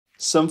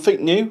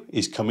Something new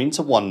is coming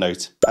to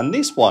OneNote, and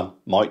this one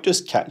might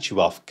just catch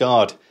you off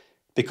guard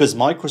because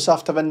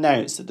Microsoft have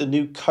announced that the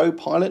new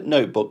Copilot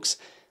Notebooks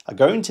are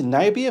going to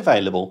now be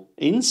available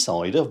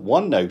inside of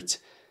OneNote.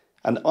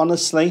 And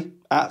honestly,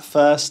 at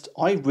first,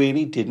 I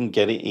really didn't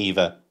get it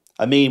either.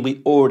 I mean,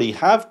 we already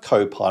have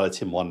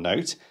Copilot in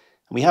OneNote,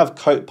 and we have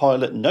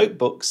Copilot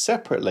Notebooks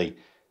separately,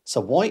 so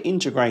why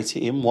integrate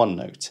it in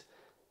OneNote?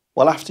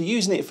 Well, after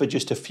using it for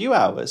just a few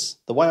hours,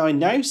 the way I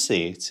now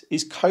see it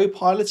is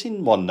Copilot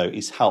in OneNote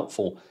is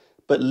helpful,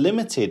 but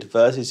limited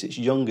versus its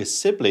younger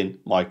sibling,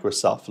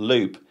 Microsoft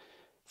Loop.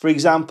 For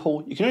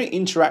example, you can only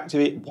interact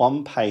with it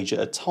one page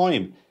at a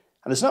time,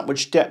 and there's not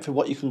much depth in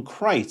what you can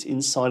create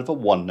inside of a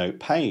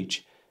OneNote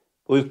page.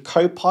 But with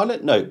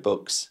Copilot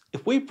Notebooks,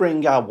 if we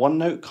bring our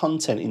OneNote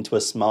content into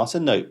a smarter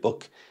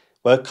notebook,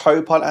 where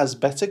Copilot has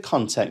better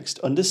context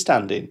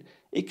understanding,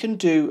 it can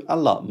do a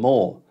lot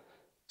more.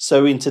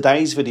 So in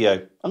today's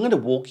video, I'm going to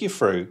walk you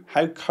through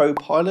how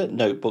Copilot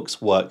Notebooks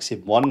works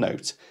in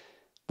OneNote,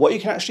 what you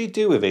can actually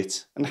do with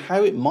it, and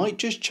how it might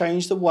just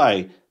change the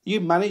way you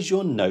manage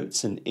your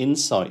notes and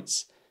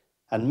insights,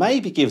 and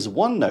maybe gives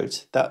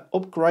OneNote that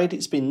upgrade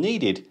it's been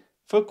needed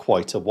for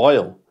quite a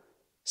while.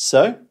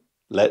 So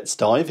let's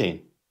dive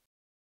in.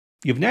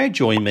 You've now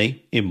joined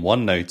me in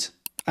OneNote,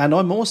 and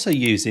I'm also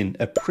using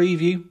a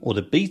preview or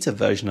the beta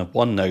version of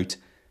OneNote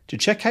to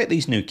check out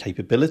these new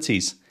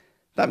capabilities.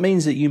 That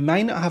means that you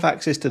may not have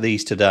access to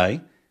these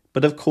today,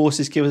 but of course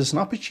this gives us an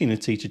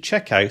opportunity to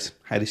check out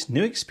how this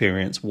new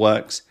experience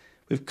works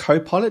with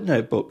Copilot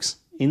Notebooks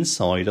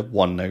inside of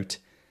OneNote.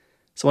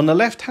 So on the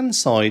left hand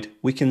side,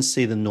 we can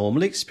see the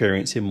normal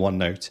experience in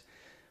OneNote.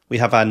 We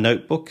have our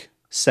notebook,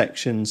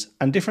 sections,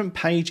 and different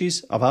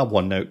pages of our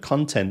OneNote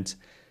content.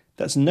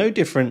 That's no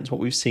different to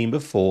what we've seen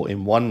before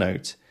in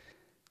OneNote.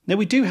 Now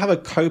we do have a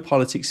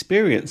Copilot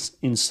experience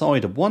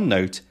inside of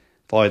OneNote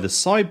via the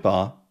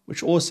sidebar,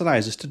 which also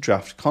allows us to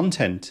draft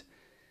content.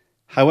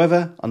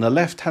 However, on the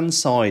left hand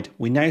side,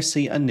 we now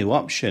see a new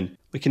option.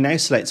 We can now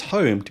select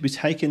Home to be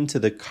taken to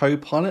the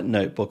Copilot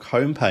Notebook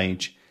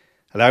homepage,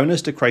 allowing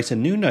us to create a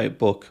new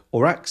notebook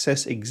or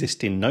access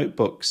existing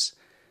notebooks.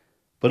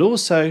 But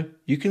also,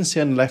 you can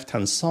see on the left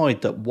hand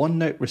side that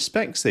OneNote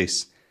respects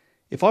this.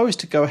 If I was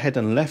to go ahead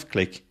and left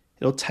click,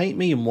 it'll take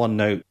me in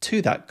OneNote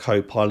to that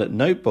Copilot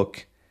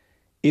Notebook.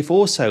 If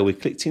also we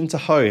clicked into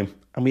Home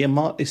and we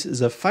mark this as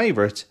a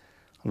favourite,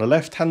 on the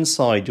left hand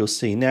side you'll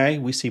see now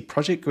we see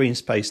Project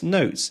Greenspace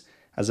Notes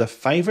as a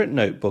favourite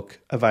notebook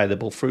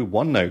available through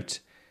OneNote.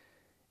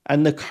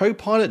 And the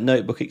Copilot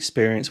Notebook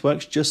experience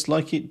works just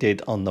like it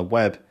did on the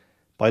web.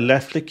 By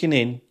left clicking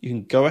in, you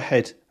can go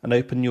ahead and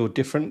open your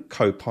different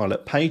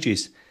Copilot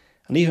pages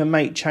and even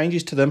make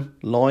changes to them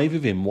live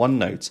within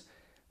OneNote,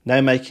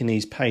 now making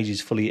these pages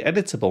fully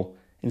editable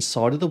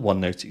inside of the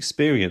OneNote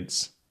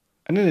experience.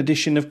 And in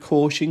addition, of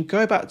course, you can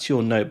go back to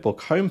your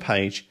notebook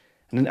homepage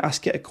and then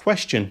ask it a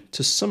question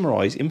to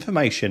summarise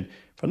information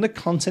from the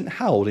content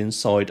held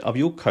inside of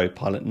your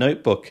Copilot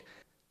Notebook.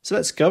 So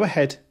let's go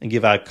ahead and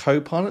give our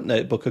Copilot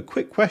Notebook a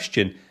quick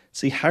question,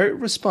 see how it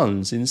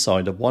responds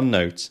inside of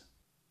OneNote.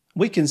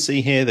 We can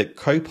see here that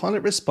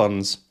Copilot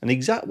responds in the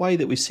exact way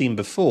that we've seen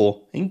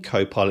before in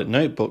Copilot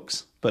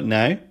Notebooks, but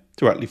now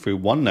directly through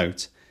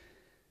OneNote.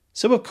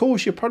 So of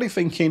course you're probably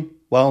thinking,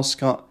 well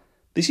Scott,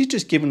 this is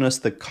just giving us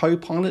the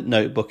Copilot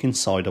Notebook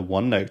inside of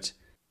OneNote.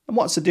 And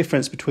what's the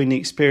difference between the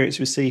experience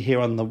we see here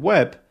on the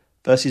web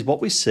versus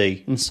what we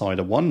see inside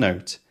of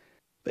OneNote?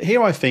 But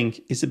here I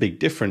think is a big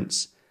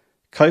difference.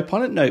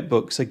 Copilot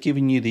Notebooks are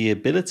giving you the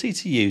ability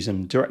to use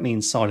them directly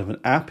inside of an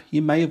app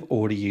you may have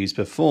already used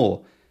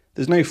before.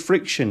 There's no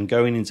friction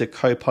going into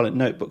Copilot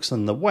Notebooks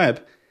on the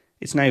web.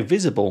 It's now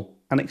visible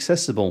and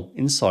accessible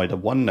inside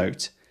of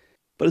OneNote.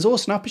 But there's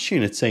also an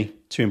opportunity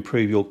to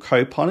improve your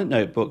Copilot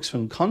Notebooks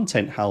from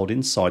content held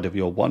inside of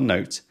your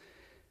OneNote.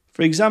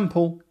 For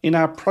example, in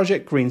our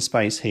Project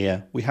Greenspace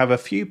here, we have a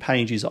few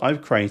pages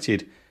I've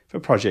created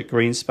for Project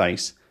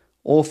Greenspace,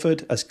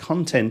 authored as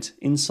content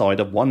inside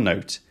of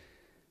OneNote.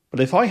 But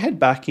if I head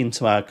back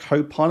into our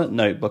Copilot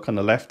Notebook on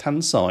the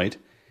left-hand side,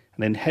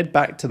 and then head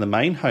back to the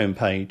main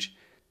homepage,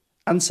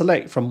 and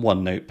select from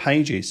OneNote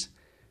pages,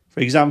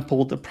 for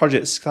example, the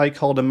project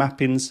stakeholder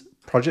mappings,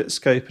 project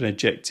scope and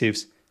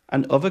objectives,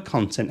 and other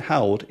content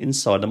held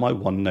inside of my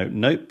OneNote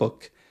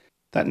notebook.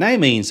 That now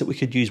means that we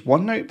could use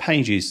OneNote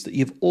pages that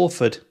you've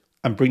authored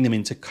and bring them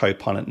into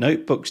Copilot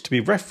Notebooks to be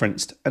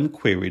referenced and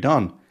queried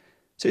on.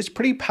 So it's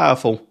pretty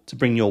powerful to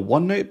bring your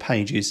OneNote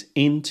pages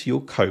into your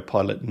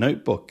Copilot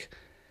Notebook.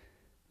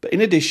 But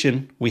in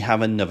addition, we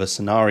have another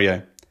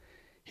scenario.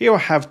 Here I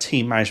have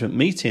team management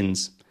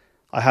meetings.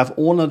 I have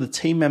all of the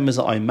team members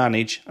that I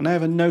manage, and I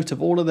have a note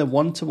of all of their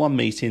one-to-one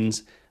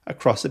meetings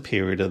across a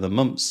period of the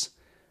months.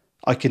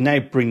 I can now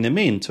bring them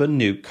into a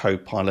new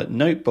Copilot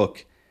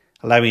Notebook,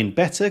 allowing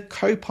better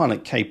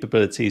Copilot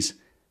capabilities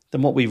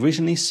than what we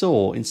originally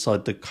saw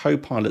inside the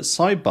Copilot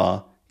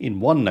sidebar in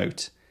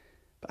OneNote.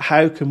 But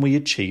how can we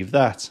achieve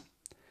that?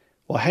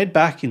 Well, head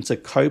back into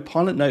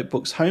Copilot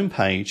Notebooks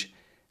homepage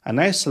and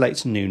now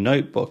select a new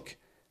notebook.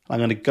 I'm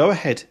going to go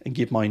ahead and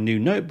give my new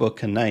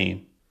notebook a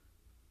name.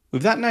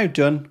 With that now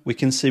done, we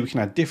can see we can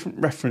add different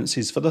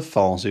references for the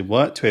files we've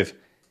worked with.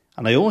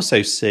 And I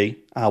also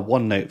see our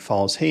OneNote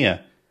files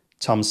here.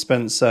 Tom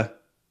Spencer,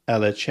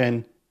 Ella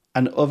Chen,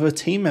 and other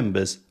team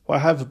members where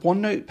I have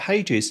OneNote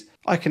pages.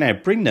 I can now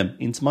bring them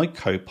into my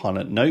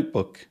Copilot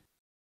Notebook.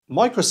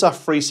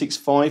 Microsoft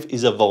 365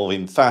 is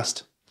evolving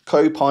fast.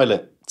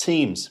 Copilot,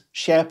 Teams,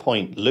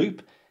 SharePoint,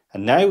 Loop,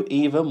 and now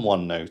even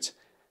OneNote.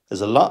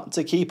 There's a lot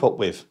to keep up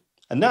with,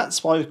 and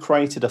that's why we've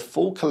created a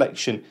full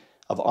collection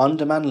of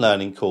on-demand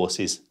learning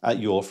courses at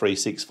Your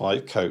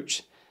 365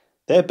 Coach.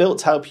 They're built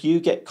to help you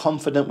get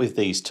confident with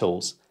these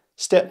tools,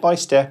 step by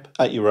step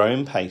at your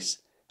own pace,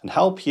 and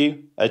help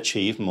you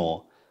achieve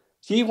more.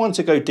 Do you want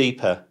to go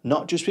deeper,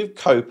 not just with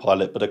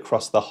Copilot, but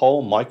across the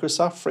whole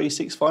Microsoft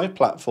 365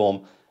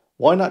 platform?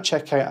 Why not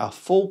check out our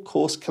full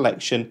course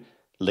collection,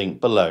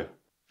 linked below.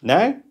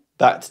 Now,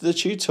 back to the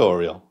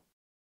tutorial.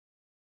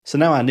 So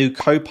now our new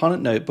Copilot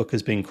Notebook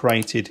has been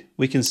created.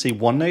 We can see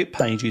OneNote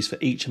pages for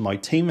each of my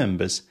team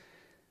members.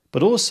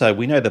 But also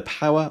we know the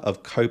power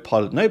of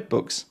Copilot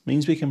Notebooks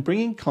means we can bring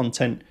in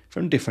content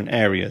from different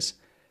areas.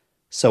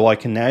 So I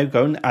can now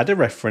go and add a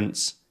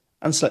reference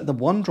and select the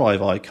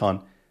OneDrive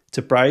icon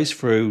to browse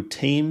through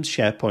Teams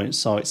SharePoint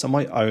sites on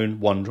my own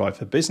OneDrive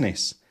for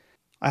Business.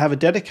 I have a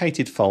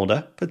dedicated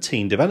folder for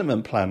team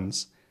development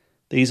plans.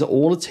 These are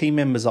all the team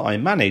members that I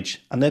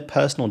manage and their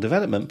personal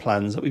development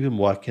plans that we've been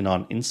working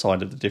on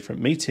inside of the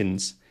different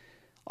meetings.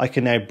 I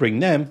can now bring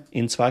them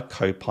into our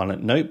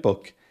Copilot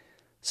Notebook.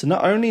 So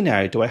not only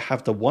now do I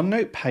have the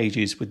OneNote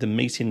pages with the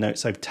meeting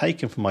notes I've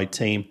taken from my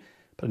team,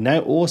 but I now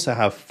also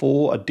have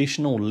 4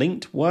 additional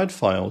linked Word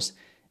files,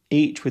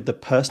 each with the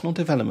personal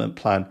development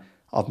plan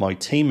of my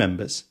team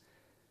members.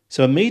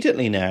 So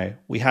immediately now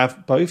we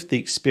have both the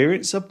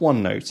experience of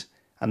OneNote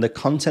and the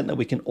content that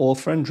we can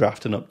author and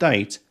draft and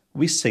update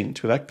will be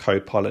synced with our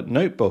Copilot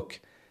Notebook.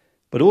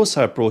 But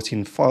also I've brought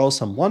in files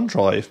from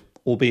OneDrive,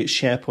 albeit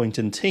SharePoint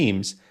and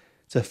Teams,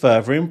 to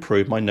further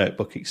improve my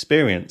notebook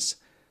experience.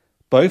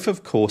 Both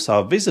of course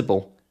are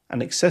visible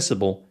and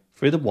accessible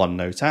through the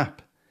OneNote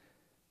app.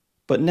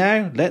 But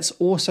now let's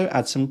also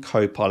add some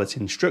Copilot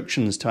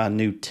instructions to our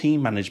new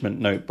team management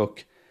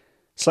notebook.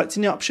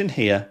 Selecting the option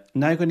here,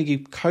 I'm now going to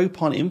give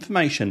Copilot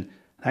information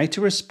on how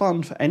to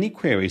respond for any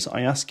queries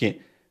I ask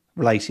it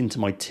relating to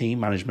my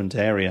team management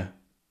area.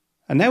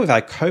 And now with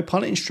our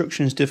Copilot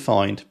instructions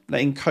defined,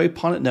 letting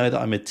Copilot know that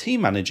I'm a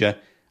team manager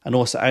and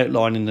also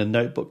outlining the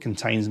notebook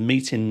contains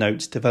meeting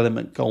notes,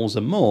 development goals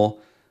and more,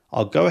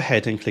 I'll go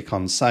ahead and click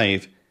on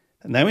Save.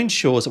 It now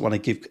ensures that when I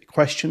give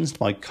questions to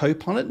my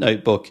Copilot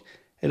Notebook,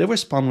 it'll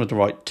respond with the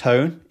right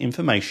tone,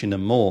 information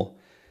and more.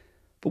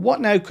 But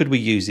what now could we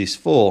use this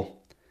for?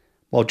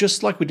 Well,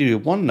 just like we do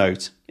with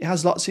OneNote, it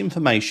has lots of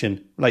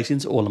information relating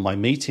to all of my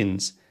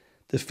meetings,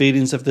 the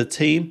feelings of the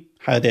team,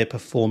 how they're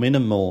performing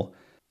and more.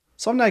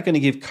 So I'm now going to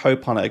give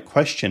Copilot a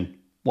question.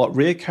 What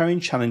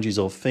recurring challenges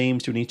or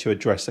themes do we need to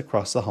address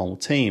across the whole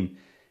team?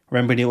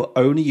 Remembering it will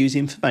only use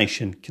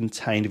information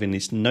contained within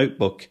this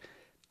notebook.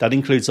 That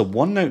includes the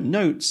OneNote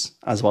notes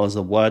as well as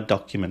the Word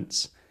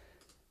documents.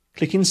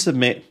 Clicking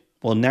Submit,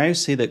 we'll now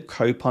see that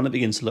Copilot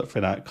begins to look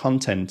for that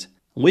content.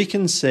 We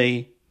can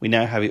see we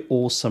now have it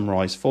all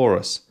summarised for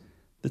us,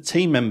 the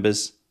team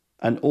members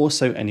and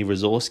also any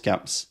resource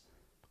gaps,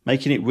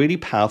 making it really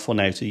powerful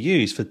now to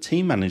use for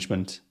team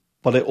management.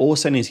 But I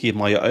also need to give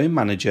my own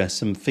manager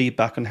some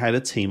feedback on how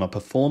the team are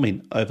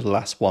performing over the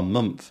last 1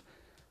 month.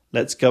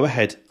 Let's go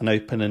ahead and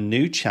open a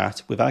new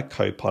chat with our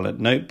Copilot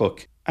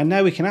Notebook. And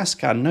now we can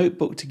ask our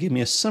notebook to give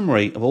me a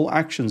summary of all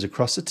actions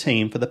across the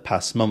team for the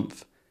past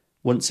month.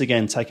 Once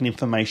again, taking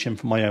information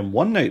from my own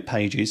OneNote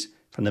pages,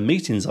 from the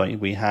meetings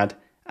we had,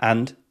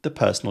 and the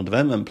personal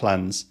development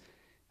plans.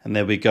 And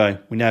there we go.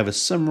 We now have a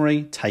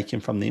summary taken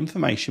from the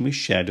information we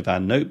shared with our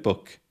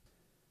notebook.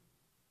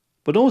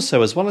 But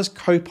also, as well as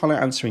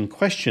Copilot answering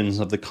questions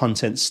of the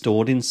content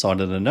stored inside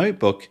of the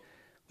notebook,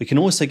 we can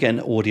also get an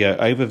audio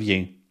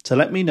overview to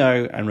let me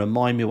know and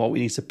remind me what we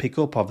need to pick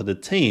up of the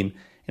team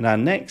in our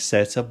next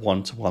set of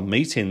one-to-one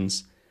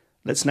meetings.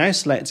 Let's now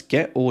select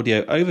Get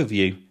Audio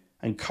Overview,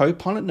 and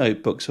Copilot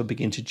Notebooks will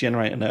begin to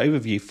generate an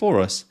overview for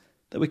us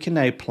that we can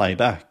now play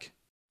back.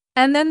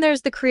 And then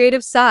there's the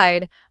creative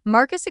side.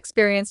 Marcus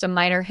experienced a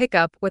minor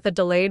hiccup with a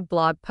delayed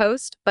blog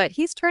post, but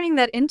he's turning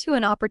that into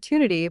an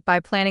opportunity by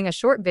planning a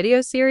short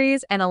video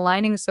series and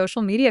aligning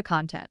social media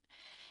content.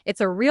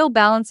 It's a real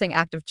balancing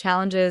act of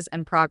challenges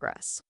and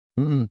progress.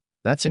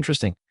 That's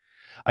interesting.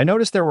 I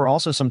noticed there were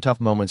also some tough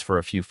moments for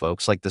a few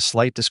folks, like the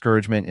slight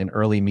discouragement in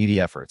early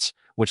media efforts,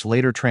 which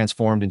later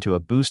transformed into a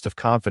boost of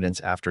confidence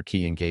after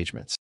key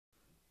engagements.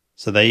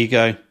 So there you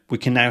go. We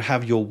can now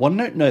have your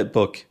OneNote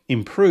notebook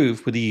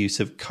improve with the use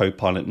of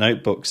Copilot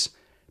Notebooks.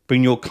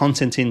 Bring your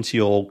content into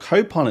your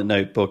Copilot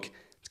Notebook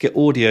to get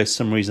audio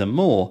summaries and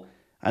more,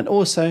 and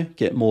also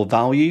get more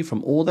value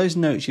from all those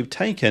notes you've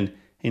taken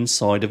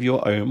inside of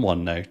your own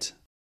OneNote.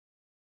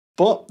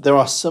 But there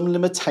are some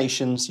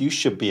limitations you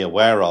should be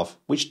aware of,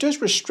 which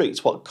does restrict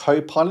what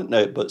Copilot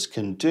Notebooks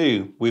can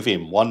do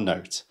within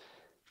OneNote.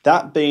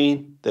 That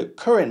being that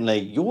currently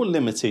you're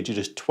limited to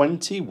just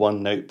 20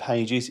 OneNote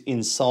pages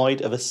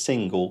inside of a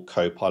single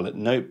Copilot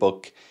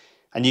notebook,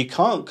 and you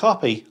can't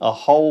copy a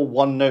whole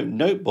OneNote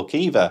notebook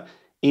either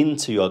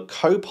into your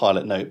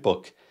Copilot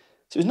notebook.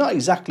 So it's not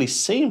exactly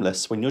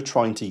seamless when you're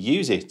trying to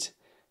use it.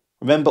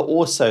 Remember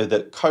also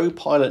that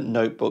Copilot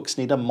notebooks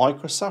need a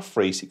Microsoft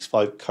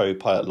 365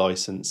 Copilot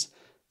license.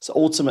 So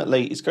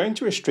ultimately it's going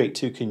to restrict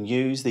who can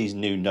use these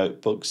new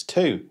notebooks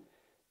too.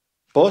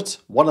 But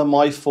what are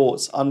my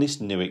thoughts on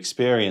this new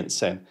experience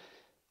then?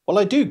 Well,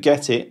 I do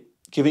get it.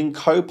 Giving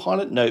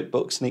Copilot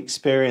notebooks an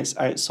experience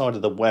outside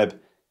of the web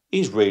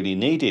is really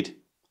needed.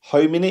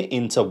 Homing it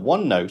into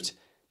OneNote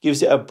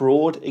gives it a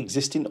broad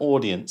existing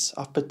audience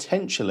of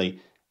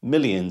potentially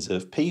millions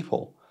of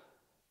people.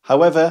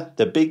 However,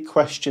 the big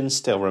question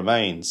still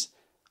remains.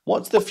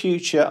 What's the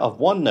future of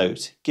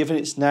OneNote given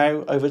it's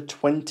now over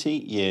 20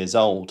 years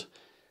old?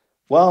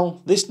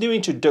 Well, this new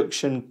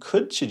introduction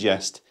could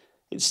suggest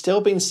it's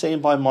still been seen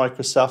by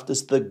Microsoft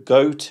as the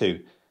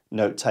go-to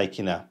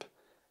note-taking app.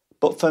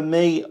 But for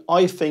me,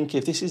 I think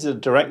if this is a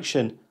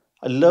direction,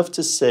 I'd love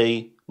to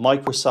see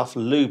Microsoft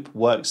Loop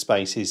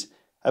workspaces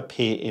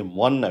appear in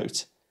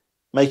OneNote,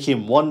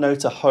 making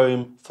OneNote a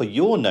home for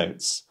your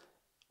notes,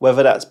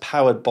 whether that's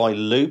powered by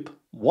Loop,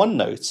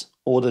 OneNote,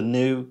 or the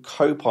new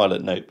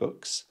Copilot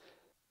notebooks.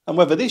 And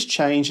whether this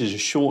change is a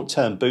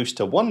short-term boost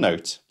to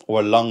OneNote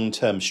or a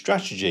long-term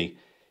strategy,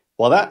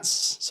 well,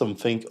 that's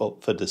something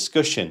up for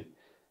discussion.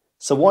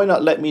 So why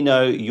not let me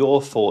know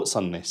your thoughts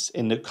on this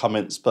in the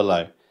comments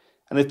below.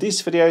 And if this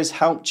video has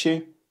helped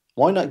you,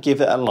 why not give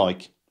it a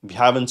like? If you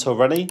haven't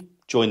already,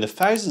 join the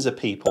thousands of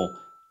people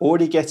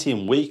already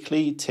getting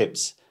weekly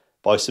tips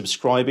by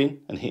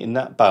subscribing and hitting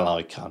that bell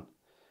icon.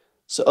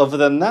 So other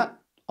than that,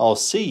 I'll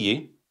see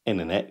you in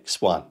the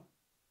next one.